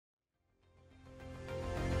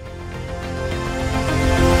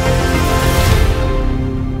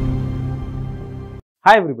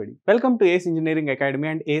Hi everybody, welcome to ACE Engineering Academy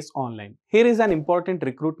and ACE Online. Here is an important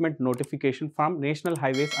recruitment notification from National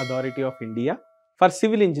Highways Authority of India for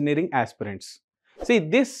civil engineering aspirants. See,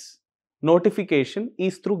 this notification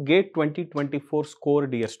is through GATE 2024 score,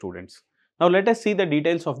 dear students. Now let us see the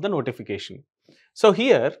details of the notification. So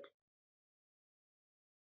here,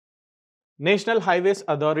 National Highways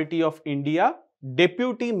Authority of India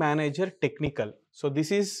Deputy Manager Technical. So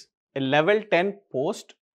this is a level 10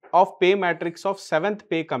 post of pay matrix of 7th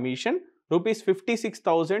pay commission, rupees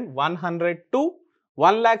 56,100 to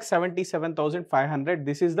 1,77,500.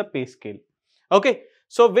 This is the pay scale. Okay.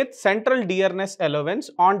 So with central dearness allowance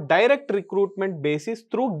on direct recruitment basis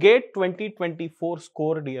through GATE 2024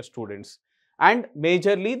 score, dear students, and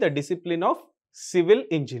majorly the discipline of civil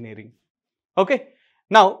engineering. Okay.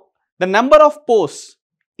 Now the number of posts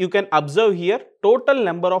you can observe here, total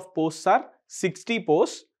number of posts are 60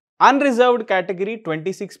 posts. Unreserved category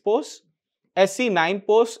 26 posts, SC 9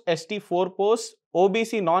 posts, ST 4 posts,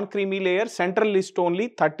 OBC non-creamy layer, central list only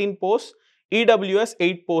 13 posts, EWS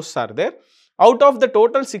 8 posts are there. Out of the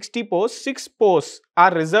total 60 posts, 6 posts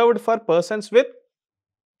are reserved for persons with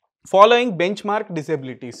following benchmark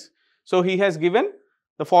disabilities. So he has given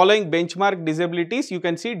the following benchmark disabilities. You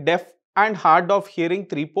can see deaf and hard of hearing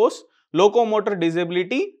 3 posts, locomotor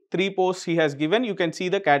disability 3 posts he has given. You can see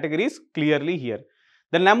the categories clearly here.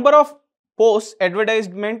 The number of posts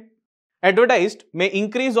advertised may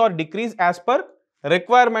increase or decrease as per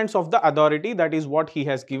requirements of the authority. That is what he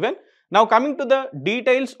has given. Now coming to the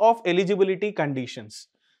details of eligibility conditions.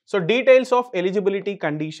 So details of eligibility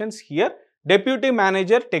conditions here, Deputy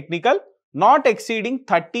Manager Technical not exceeding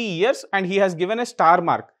 30 years and he has given a star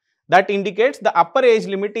mark. That indicates the upper age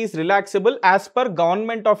limit is relaxable as per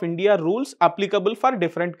Government of India rules applicable for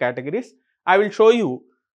different categories. I will show you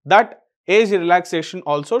that age relaxation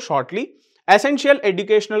also shortly. Essential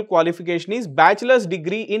educational qualification is bachelor's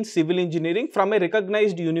degree in civil engineering from a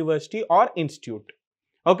recognized university or institute.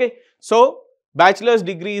 Okay, so bachelor's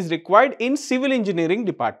degree is required in civil engineering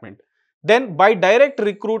department. Then by direct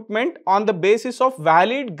recruitment on the basis of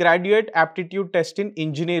valid graduate aptitude test in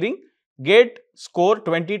engineering, GATE score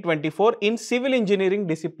 2024 in civil engineering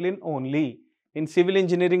discipline only. In civil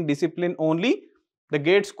engineering discipline only, the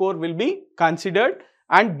GATE score will be considered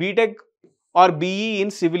and BTech or BE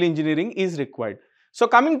in civil engineering is required. So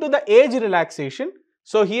coming to the age relaxation,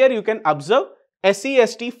 so here you can observe SC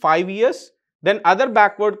ST 5 years, then other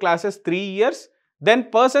backward classes 3 years,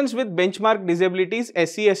 then persons with benchmark disabilities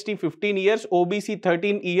SC ST 15 years, OBC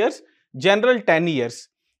 13 years, general 10 years,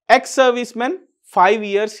 ex-servicemen 5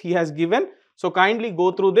 years he has given. So kindly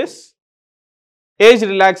go through this age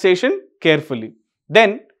relaxation carefully.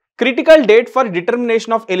 Then critical date for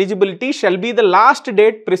determination of eligibility shall be the last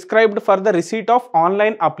date prescribed for the receipt of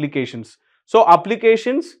online applications. So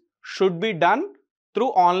applications should be done through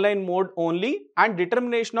online mode only and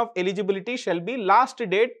determination of eligibility shall be last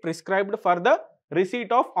date prescribed for the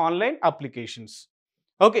receipt of online applications.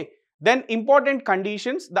 Okay. Then important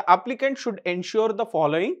conditions, the applicant should ensure the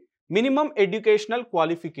following: minimum educational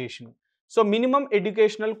qualification. So minimum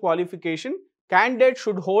educational qualification, candidate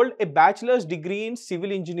should hold a bachelor's degree in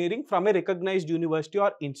civil engineering from a recognized university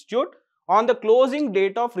or institute on the closing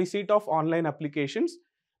date of receipt of online applications.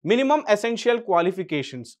 Minimum essential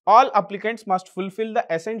qualifications, all applicants must fulfill the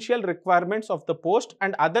essential requirements of the post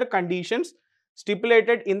and other conditions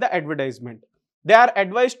stipulated in the advertisement. They are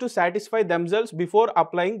advised to satisfy themselves before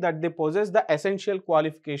applying that they possess the essential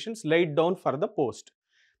qualifications laid down for the post.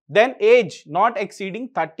 Then age not exceeding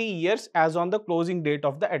 30 years as on the closing date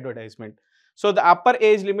of the advertisement. So the upper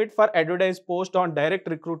age limit for advertised post on direct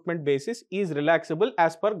recruitment basis is relaxable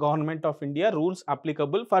as per Government of India rules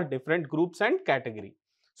applicable for different groups and category.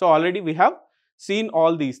 So already we have seen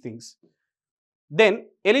all these things. Then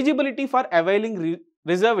eligibility for availing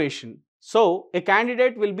reservation. So a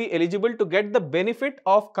candidate will be eligible to get the benefit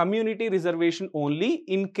of community reservation only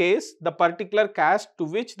in case the particular caste to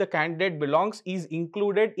which the candidate belongs is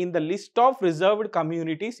included in the list of reserved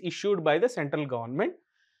communities issued by the central government.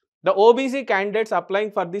 The OBC candidates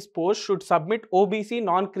applying for this post should submit OBC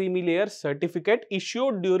non-creamy layer certificate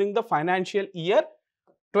issued during the financial year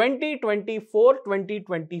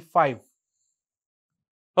 2024-2025.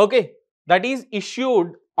 Okay, that is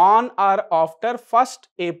issued on or after 1st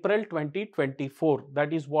April 2024.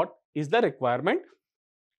 That is what is the requirement.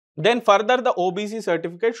 Then further, the OBC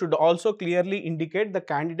certificate should also clearly indicate the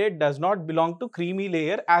candidate does not belong to creamy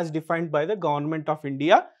layer as defined by the Government of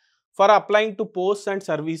India for applying to posts and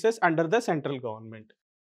services under the central government.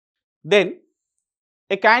 Then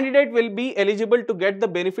a candidate will be eligible to get the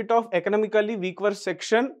benefit of economically weaker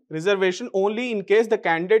section reservation only in case the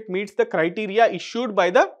candidate meets the criteria issued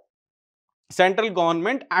by the central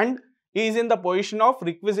government and is in the position of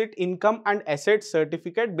requisite income and asset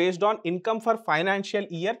certificate based on income for financial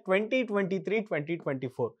year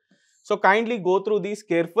 2023-2024. So kindly go through these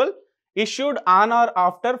careful. Issued on or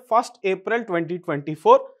after 1st April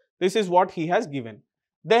 2024. This is what he has given.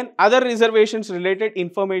 Then other reservations related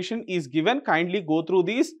information is given. Kindly go through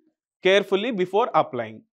these carefully before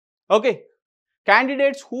applying. Okay.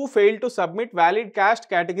 Candidates who fail to submit valid caste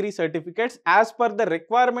category certificates as per the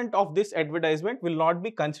requirement of this advertisement will not be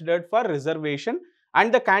considered for reservation,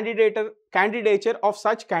 and the candidature of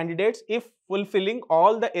such candidates, if fulfilling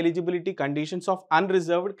all the eligibility conditions of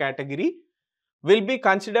unreserved category, will be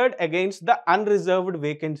considered against the unreserved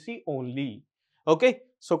vacancy only. Okay,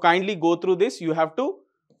 so kindly go through this. You have to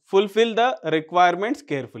fulfill the requirements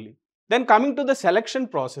carefully. Then coming to the selection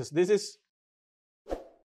process, this is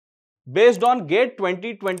based on GATE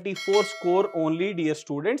 2024 score only, dear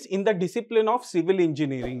students, in the discipline of civil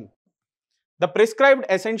engineering. The prescribed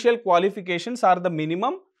essential qualifications are the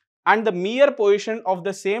minimum, and the mere position of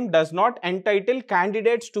the same does not entitle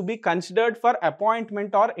candidates to be considered for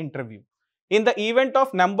appointment or interview. In the event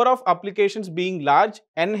of number of applications being large,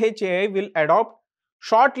 NHAI will adopt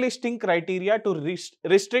shortlisting criteria to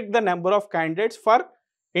restrict the number of candidates for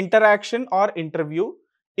interaction or interview,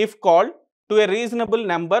 if called, to a reasonable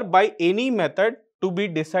number by any method to be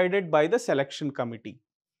decided by the selection committee.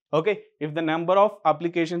 Okay, if the number of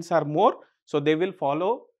applications are more, so they will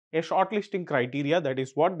follow a shortlisting criteria. That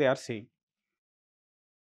is what they are saying.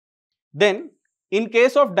 Then, in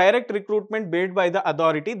case of direct recruitment made by the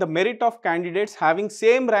authority, the merit of candidates having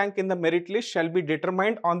same rank in the merit list shall be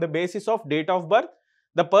determined on the basis of date of birth.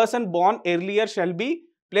 The person born earlier shall be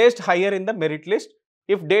placed higher in the merit list.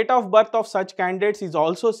 If date of birth of such candidates is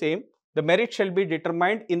also same, the merit shall be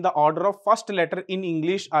determined in the order of first letter in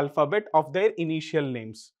English alphabet of their initial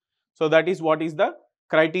names. So that is what is the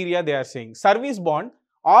criteria they are saying. Service bond,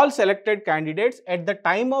 all selected candidates at the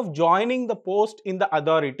time of joining the post in the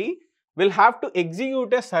authority will have to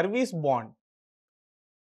execute a service bond.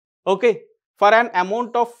 Okay, for an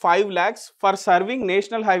amount of 5 lakhs for serving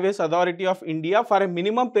National Highways Authority of India for a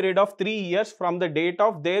minimum period of 3 years from the date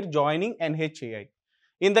of their joining NHAI.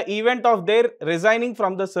 In the event of their resigning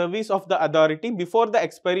from the service of the authority before the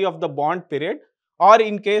expiry of the bond period, or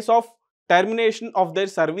in case of termination of their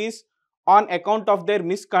service on account of their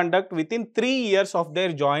misconduct within 3 years of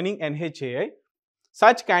their joining NHAI,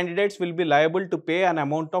 such candidates will be liable to pay an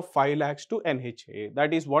amount of 5 lakhs to NHAI.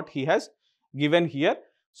 That is what he has given here.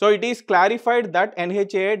 So it is clarified that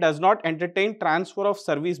NHAI does not entertain transfer of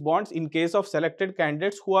service bonds in case of selected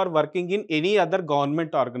candidates who are working in any other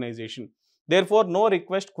government organization. Therefore, no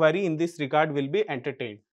request query in this regard will be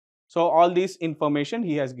entertained. So, all this information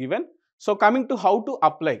he has given. So, coming to how to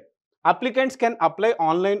apply. Applicants can apply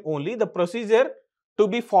online only. The procedure to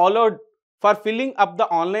be followed for filling up the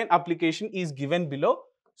online application is given below.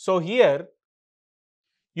 So, here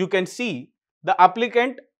you can see the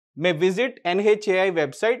applicant may visit NHAI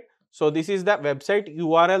website. So, this is the website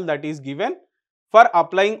URL that is given for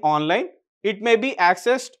applying online. It may be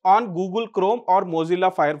accessed on Google Chrome or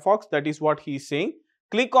Mozilla Firefox. That is what he is saying.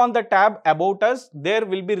 Click on the tab About Us. There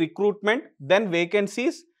will be recruitment, then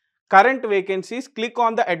vacancies, current vacancies. Click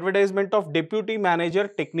on the advertisement of Deputy Manager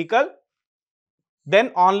Technical. Then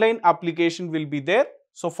online application will be there.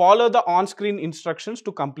 So follow the on-screen instructions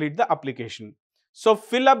to complete the application. So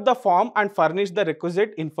fill up the form and furnish the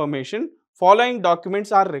requisite information. Following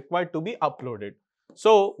documents are required to be uploaded.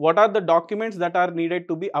 So, what are the documents that are needed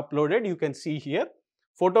to be uploaded? You can see here.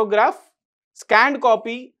 Photograph, scanned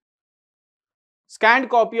copy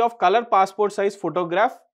of color passport size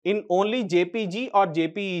photograph in only JPG or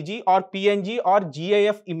JPEG or PNG or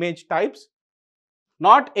GIF image types,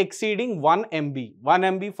 not exceeding 1 MB. 1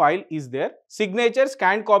 MB file is there. Signature,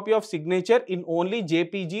 scanned copy of signature in only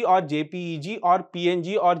JPG or JPEG or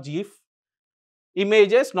PNG or GIF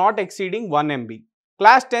images not exceeding 1 MB.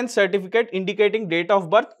 Class 10 certificate indicating date of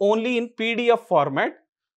birth only in PDF format.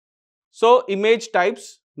 So, image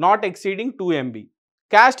types not exceeding 2 MB.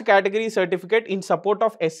 Caste category certificate in support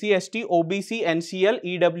of SC, ST, OBC, NCL,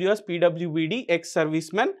 EWS, PWBD,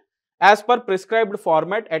 ex-servicemen as per prescribed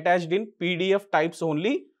format attached in PDF types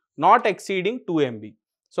only, not exceeding 2 MB.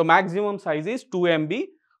 So, maximum size is 2 MB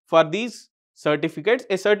for these certificates.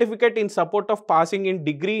 A certificate in support of passing in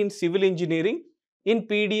degree in civil engineering in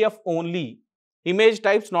PDF only. Image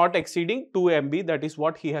types not exceeding 2 MB, that is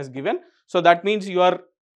what he has given. So, that means your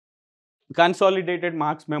consolidated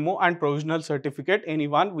marks memo and provisional certificate,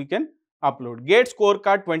 anyone we can upload. GATE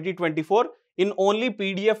scorecard 2024 in only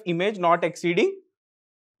PDF image not exceeding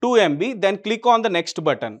 2 MB. Then click on the next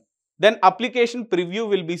button. Then application preview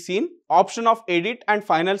will be seen. Option of edit and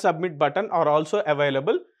final submit button are also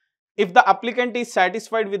available. If the applicant is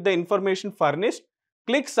satisfied with the information furnished,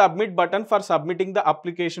 click submit button for submitting the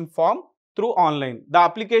application form through online. The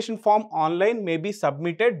application form online may be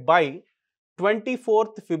submitted by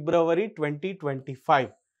 24th February 2025.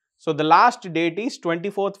 So the last date is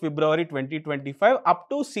 24th February 2025 up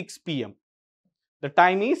to 6 p.m. The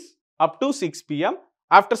time is up to 6 p.m.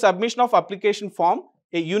 After submission of application form,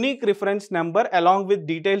 a unique reference number along with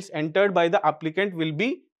details entered by the applicant will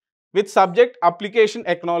be with subject application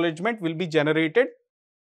acknowledgement will be generated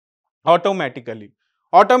automatically.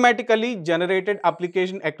 Automatically generated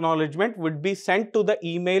application acknowledgement would be sent to the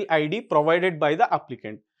email ID provided by the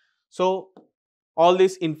applicant. So all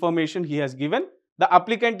this information he has given. The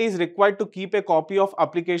applicant is required to keep a copy of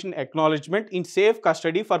application acknowledgement in safe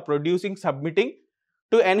custody for submitting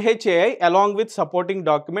to NHAI along with supporting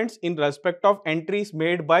documents in respect of entries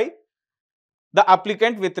made by the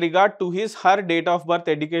applicant with regard to his her date of birth,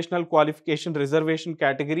 educational qualification, reservation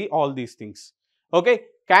category, all these things. Okay,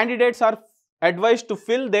 candidates are advised to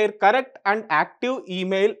fill their correct and active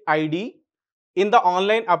email ID in the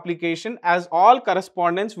online application, as all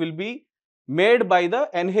correspondence will be made by the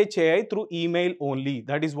NHAI through email only.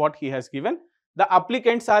 That is what he has given. The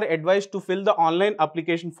applicants are advised to fill the online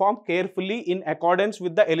application form carefully in accordance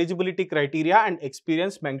with the eligibility criteria and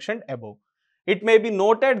experience mentioned above. It may be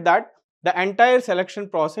noted that the entire selection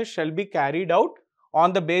process shall be carried out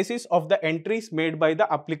on the basis of the entries made by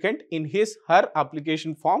the applicant in his/her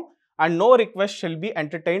application form, and no request shall be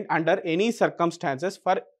entertained under any circumstances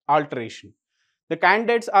for alteration. The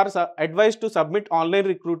candidates are advised to submit online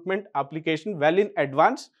recruitment application well in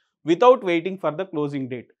advance without waiting for the closing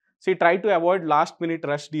date. See, try to avoid last minute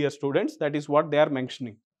rush, dear students. That is what they are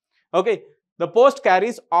mentioning. Okay, the post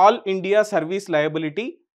carries all India service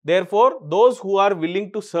liability. Therefore, those who are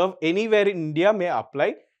willing to serve anywhere in India may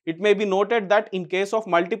apply. It may be noted that in case of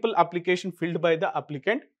multiple application filled by the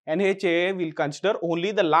applicant, NHAI will consider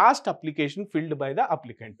only the last application filled by the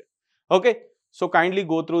applicant. Okay, so kindly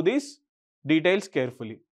go through these details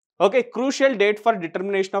carefully. Okay, crucial date for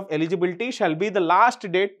determination of eligibility shall be the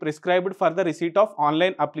last date prescribed for the receipt of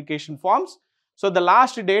online application forms. So the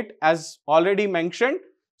last date, as already mentioned,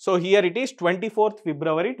 so here it is 24th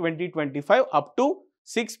February 2025 up to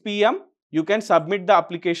 6 p.m. you can submit the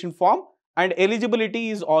application form, and eligibility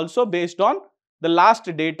is also based on the last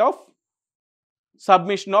date of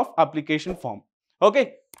submission of application form.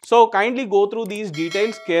 Okay, so kindly go through these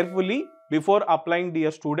details carefully before applying,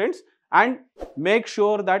 dear students, and make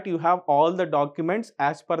sure that you have all the documents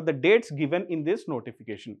as per the dates given in this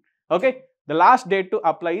notification. Okay, the last date to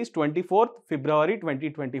apply is 24th February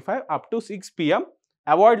 2025 up to 6 p.m.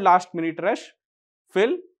 Avoid last minute rush,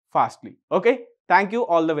 fill fastly. Okay, thank you,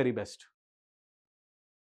 all the very best.